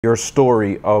your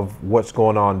story of what's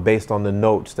going on based on the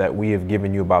notes that we have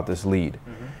given you about this lead,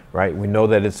 right? We know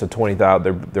that it's a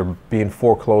 $20,000. They're being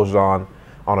foreclosed on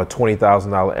a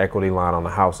 $20,000 equity line on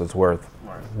a house that's worth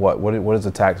what is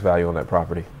the tax value on that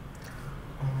property?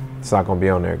 It's not going to be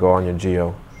on there. Go on your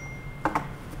geo.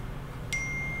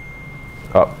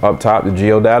 Up top, the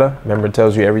geo data. Remember, it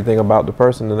tells you everything about the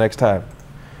person. The next tab.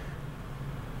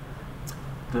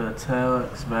 The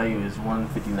tax value is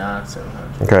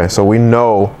 $159,700. Okay, so we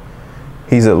know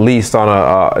he's at least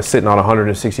on sitting on a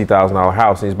 $160,000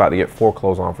 house, and he's about to get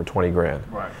foreclosed on for 20 grand.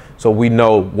 Right. So we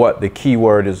know what the key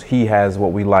word is. He has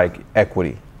what we like,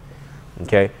 equity.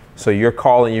 Okay, so you're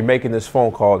calling, you're making this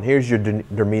phone call, and here's your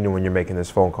demeanor when you're making this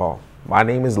phone call. My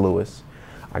name is Lewis.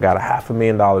 I got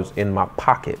 $500,000 in my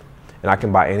pocket, and I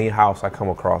can buy any house I come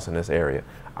across in this area.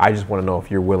 I just want to know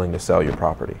if you're willing to sell your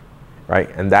property.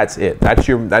 Right, and that's it. That's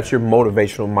your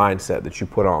motivational mindset that you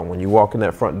put on when you walk in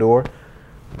that front door.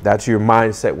 That's your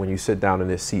mindset when you sit down in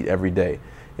this seat every day,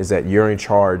 is that you're in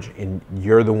charge and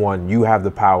you're the one. You have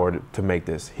the power to make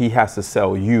this. He has to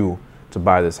sell you to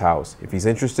buy this house. If he's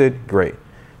interested, great.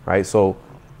 Right, so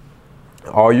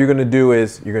all you're gonna do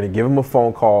is you're gonna give him a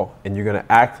phone call and you're gonna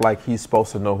act like he's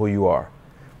supposed to know who you are.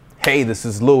 Hey, this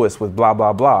is Lewis with blah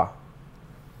blah blah.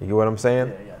 You get what I'm saying?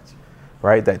 Yeah, yeah.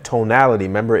 Right, that tonality,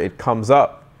 remember, it comes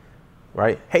up,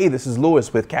 right? Hey, this is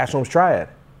Lewis with Cash Homes Triad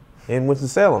in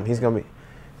Winston-Salem. He's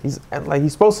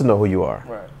supposed to know who you are.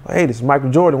 Right. Like, hey, this is Michael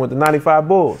Jordan with the 95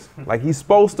 Bulls. Like, he's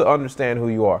supposed to understand who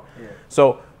you are. Yeah.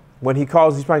 So when he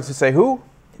calls, he's trying to say, who?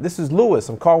 This is Lewis.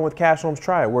 I'm calling with Cash Homes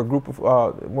Triad. We're a group of,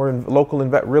 we're local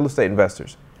real estate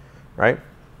investors, right?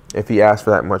 If he asks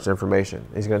for that much information,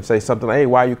 he's going to say something like, hey,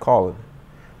 why are you calling?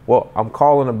 Well, I'm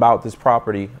calling about this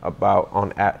property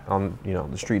on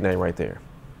the street name right there,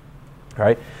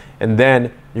 right? And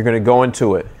then you're going to go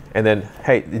into it, and then,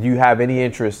 hey, did you have any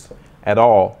interest at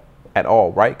all,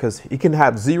 right? Because he can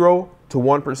have 0 to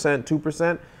 1%,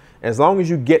 2%. As long as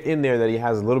you get in there that he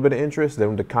has a little bit of interest,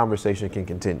 then the conversation can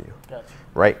continue, Gotcha.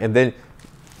 right? And then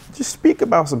just speak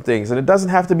about some things, and it doesn't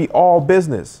have to be all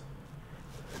business.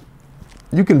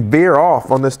 You can veer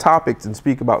off on this topic and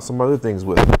speak about some other things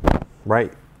with him,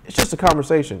 right? It's just a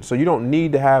conversation. So you don't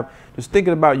need to have, just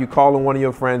thinking about you calling one of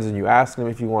your friends and you ask him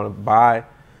if you want to buy,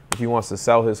 if he wants to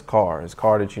sell his car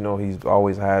that you know he's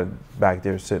always had back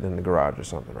there sitting in the garage or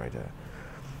something right there.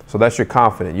 So that's your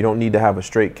confident. You don't need to have a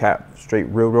straight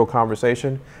real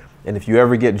conversation. And if you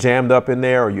ever get jammed up in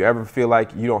there, or you ever feel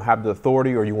like you don't have the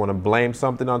authority, or you want to blame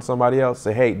something on somebody else,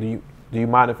 say, hey, do you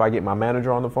mind if I get my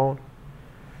manager on the phone?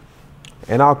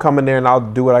 And I'll come in there and I'll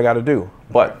do what I got to do.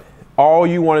 But all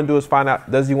you want to do is find out,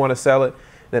 does he want to sell it?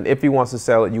 Then if he wants to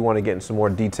sell it, you want to get some more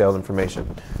detailed information.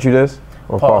 Did you do this?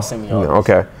 Or Paul sent me all this.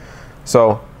 Okay.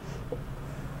 So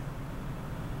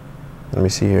let me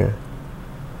see here.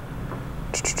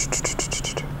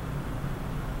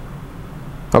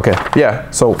 Okay, yeah.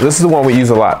 So this is the one we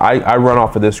use a lot. I run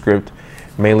off of this script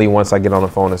mainly once I get on the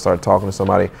phone and start talking to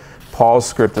somebody. Paul's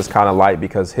script is kind of light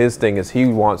because his thing is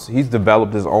he's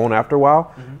developed his own after a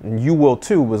while, and you will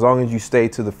too, as long as you stay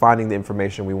to finding the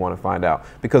information we want to find out.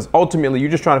 Because ultimately, you're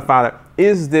just trying to find out,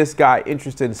 is this guy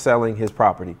interested in selling his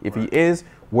property? If he is,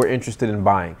 we're interested in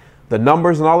buying. The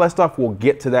numbers and all that stuff, we'll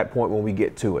get to that point when we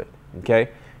get to it, okay?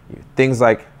 Things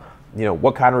like,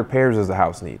 what kind of repairs does the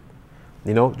house need?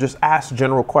 Just ask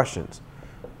general questions.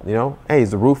 Hey,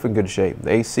 is the roof in good shape?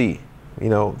 The AC,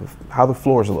 how the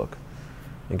floors look.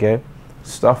 Okay,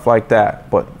 stuff like that.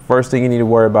 But first thing you need to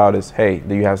worry about is, hey,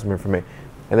 do you have some information?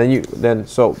 And then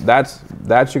so that's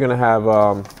you're gonna have.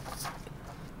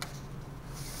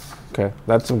 Okay,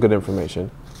 that's some good information.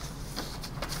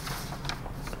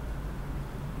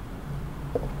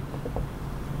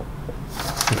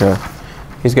 Okay,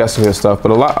 he's got some good stuff,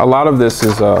 but a lot of this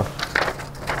is. I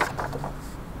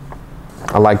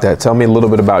like that. Tell me a little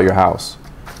bit about your house.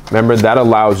 Remember, that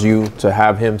allows you to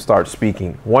have him start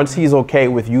speaking. Once he's okay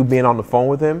with you being on the phone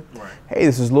with him, right. Hey,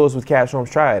 this is Lewis with Cash Homes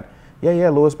Triad. Yeah,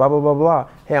 Lewis, blah, blah, blah, blah.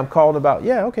 Hey, I'm calling about,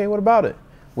 yeah, okay, what about it?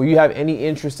 Will you have any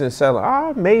interest in selling?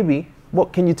 Maybe. Well,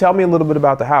 can you tell me a little bit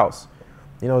about the house?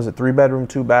 Is it 3-bedroom,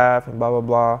 2-bath, and blah, blah,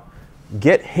 blah.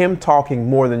 Get him talking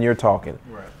more than you're talking.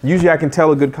 Right. Usually I can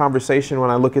tell a good conversation when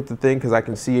I look at the thing because I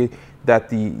can see that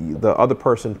the other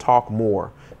person talk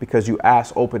more, because you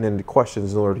ask open-ended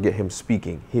questions in order to get him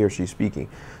speaking, he or she speaking.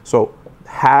 So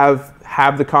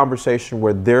have the conversation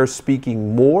where they're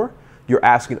speaking more, you're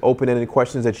asking open-ended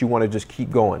questions that you want to just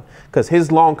keep going. Because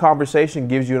his long conversation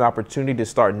gives you an opportunity to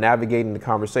start navigating the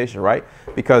conversation, right?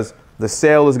 Because the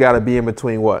sale has got to be in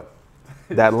between what?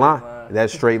 That line, that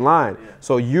straight line. Yeah.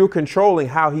 So you're controlling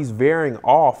how he's veering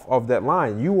off of that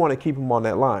line. You want to keep him on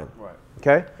that line, right?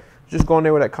 Okay? just go in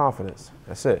there with that confidence.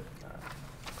 That's it.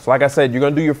 So like I said, you're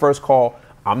gonna do your first call.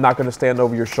 I'm not gonna stand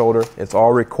over your shoulder. It's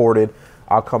all recorded.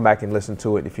 I'll come back and listen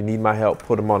to it. If you need my help,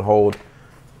 put them on hold.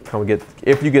 Come get,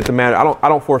 if you get the manager. I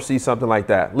don't foresee something like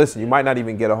that. Listen, you might not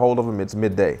even get a hold of them. It's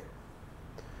midday.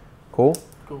 Cool?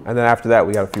 Cool. And then after that,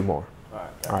 we got a few more.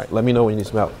 All right, let me know when you need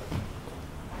some help.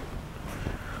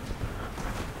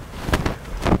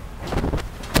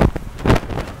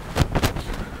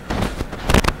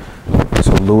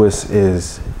 So Lewis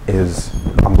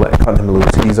I'm cutting him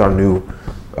loose. He's our new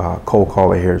cold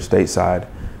caller here stateside.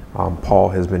 Paul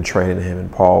has been training him,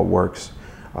 and Paul works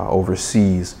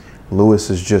overseas. Lewis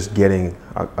is just getting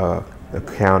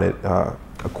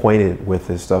acquainted with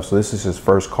his stuff. So this is his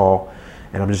first call,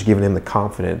 and I'm just giving him the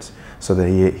confidence so that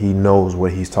he knows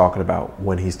what he's talking about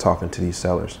when he's talking to these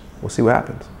sellers. We'll see what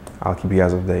happens. I'll keep you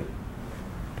guys up to date.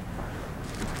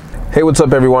 Hey, what's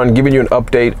up everyone? Giving you an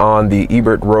update on the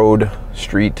Ebert Road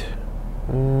Street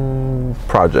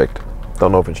project.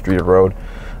 Don't know if it's street or road.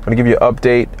 I'm gonna give you an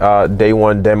update. Day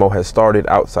one demo has started.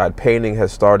 Outside painting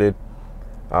has started.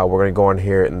 We're gonna go in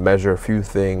here and measure a few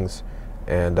things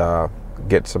and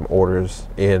get some orders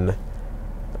in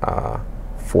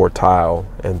for tile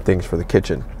and things for the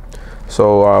kitchen.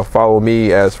 So follow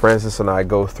me as Francis and I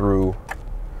go through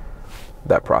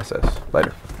that process.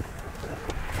 Later.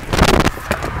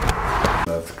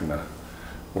 That's gonna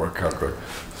work out good.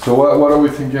 So what are we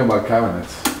thinking about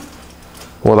cabinets?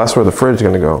 Well, that's where the fridge is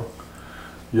gonna go.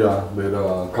 Yeah, but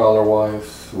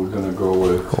color-wise, we're gonna go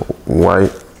with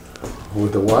white.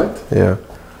 With the white? Yeah.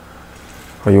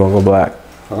 Or you wanna go black?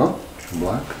 Huh?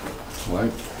 Black?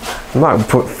 White? I'm not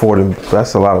put forward.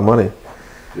 That's a lot of money.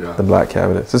 Yeah. The black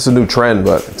cabinets. This is a new trend,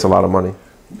 but it's a lot of money.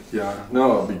 Yeah.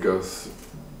 No, because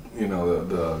you know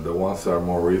the ones that are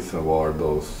more reasonable are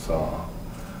those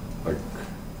like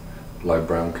light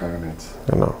brown cabinets.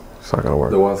 I know. It's not gonna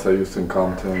work. The ones I used in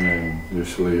Compton and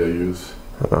usually I use.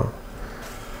 I know.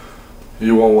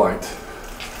 You want white.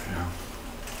 Yeah.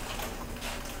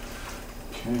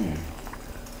 Okay.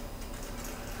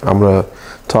 I'm gonna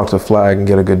talk to Flag and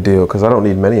get a good deal because I don't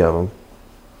need many of them.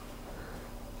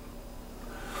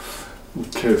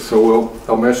 Okay, so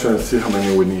I'll measure and see how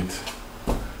many we need,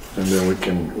 and then we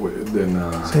can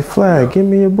say, Flag, yeah. Give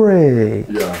me a break.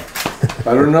 Yeah.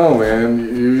 I don't know, man.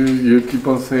 You keep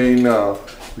on saying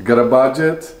we got a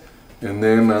budget, and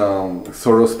then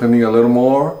sort of spending a little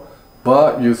more,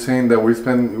 but you're saying that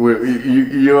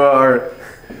you are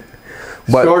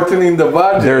shortening the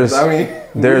budget. I mean,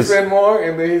 we spend more,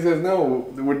 and then he says, no,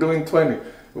 we're doing 20.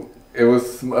 It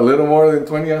was a little more than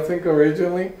 20, I think,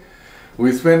 originally.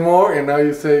 We spend more, and now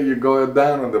you say you go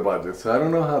down on the budget. So I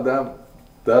don't know how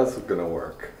that's gonna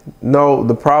work. No,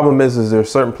 the problem is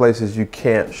there's certain places you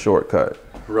can't shortcut.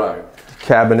 Right.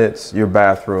 Cabinets, your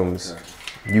bathrooms,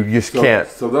 okay. You just can't.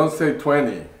 So don't say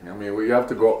 20. I mean, we have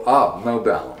to go up, not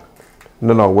down.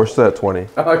 No, we're still at 20.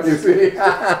 Oh, you see?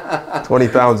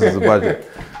 20,000 is the budget.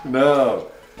 No.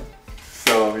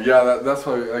 So yeah, that's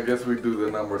why I guess we do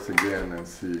the numbers again and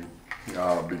see,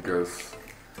 because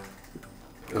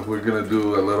if we're gonna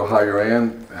do a little higher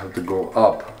end, I have to go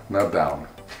up, not down,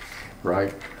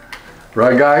 right?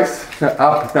 Right, guys?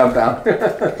 Up, not down.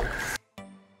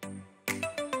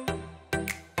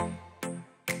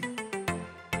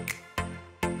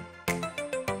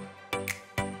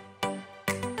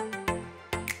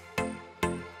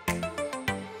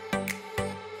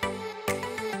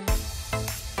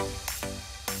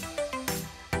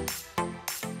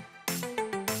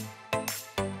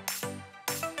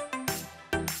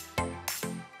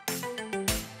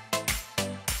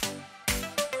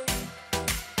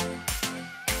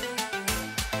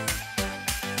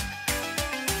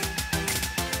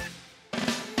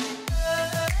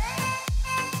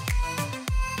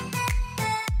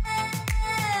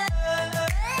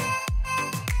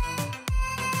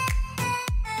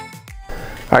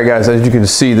 All right guys, as you can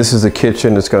see, this is the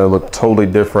kitchen. It's gonna look totally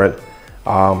different.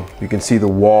 You can see the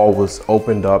wall was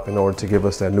opened up in order to give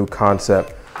us that new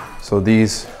concept. So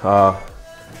these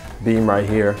beam right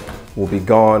here will be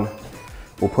gone.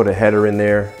 We'll put a header in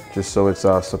there just so it's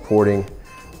supporting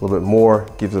a little bit more,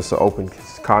 gives us an open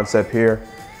concept here.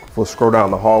 If we'll scroll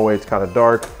down the hallway, it's kind of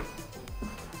dark,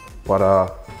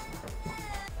 but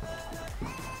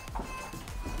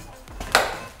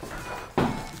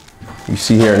you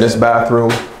see here in this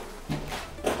bathroom,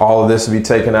 all of this will be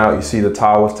taken out. You see the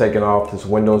tile was taken off. This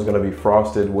window is going to be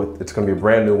frosted it's going to be a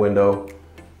brand new window.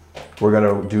 We're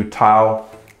going to do tile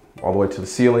all the way to the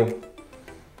ceiling.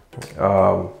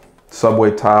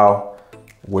 Subway tile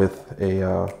with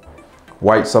a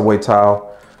white subway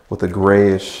tile with a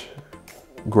grayish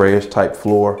type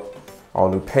floor. All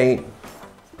new paint,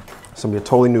 It's gonna be a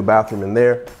totally new bathroom in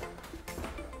there.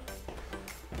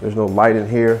 There's no light in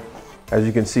here. As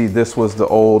you can see, this was the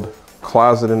old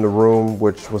closet in the room,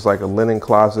 which was like a linen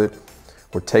closet.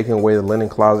 We're taking away the linen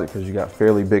closet because you got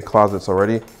fairly big closets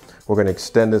already. We're gonna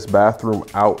extend this bathroom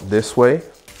out this way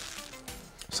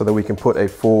so that we can put a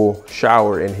full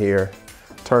shower in here,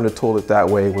 turn the toilet that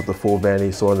way with the full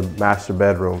vanity. So in the master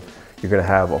bedroom, you're gonna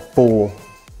have a full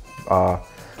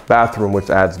bathroom, which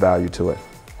adds value to it.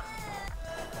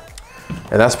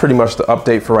 And that's pretty much the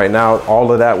update for right now.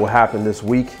 All of that will happen this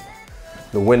week.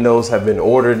 The windows have been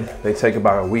ordered. They take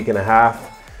about a week and a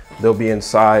half. They'll be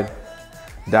inside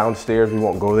downstairs. We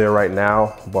won't go there right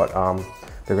now, but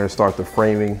they're gonna start the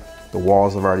framing. The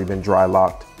walls have already been dry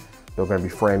locked. They're gonna be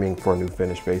framing for a new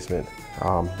finished basement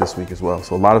this week as well.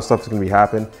 So a lot of stuff is gonna be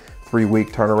happening.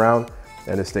 3-week turnaround,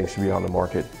 and this thing should be on the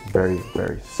market very,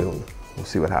 very soon. We'll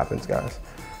see what happens, guys.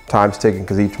 Time's ticking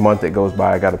because each month that goes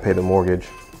by, I gotta pay the mortgage.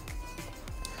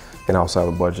 And I also have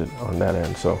a budget on that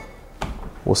end, so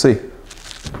we'll see.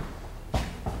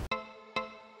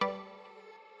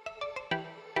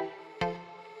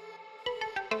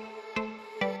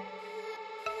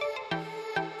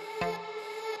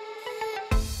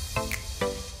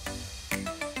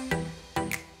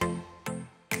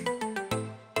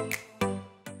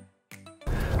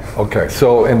 Okay,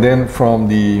 so and then from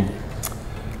the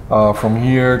from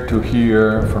here to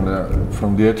here,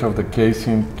 from the edge of the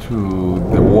casing to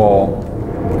the wall,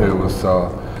 it was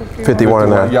 51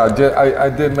 and a half. Yeah, I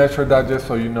did measure that just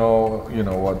so you know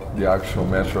what the actual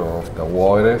measure of the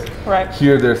wall it is. Right.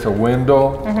 Here there's a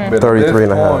window, but 33 at this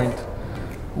and a half.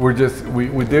 point,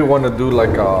 we did want to do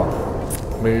like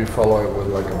a, maybe follow it with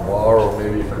like a bar, or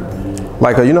maybe it could be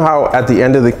Like, you know how at the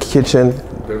end of the kitchen,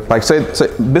 like say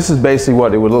this is basically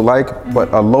what it would look like,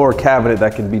 but a lower cabinet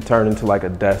that can be turned into like a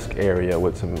desk area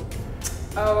with some.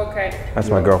 Oh, okay. That's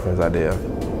my girlfriend's idea.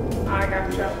 I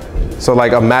gotcha. So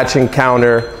like a matching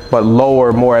counter, but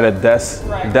lower, more at a desk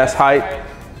height, right.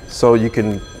 so you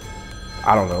can,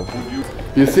 I don't know.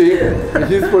 You see,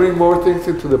 he's putting more things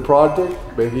into the project,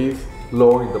 but he's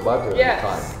lowering the budget Yes.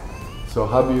 at the time. So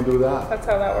how do you do that? That's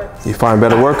how that works. You find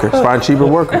better workers, find cheaper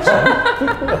workers.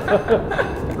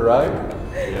 Right?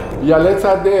 Yeah, let's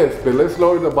add this, but let's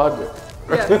lower the budget.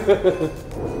 Yes.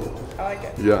 I like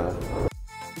it. Yeah.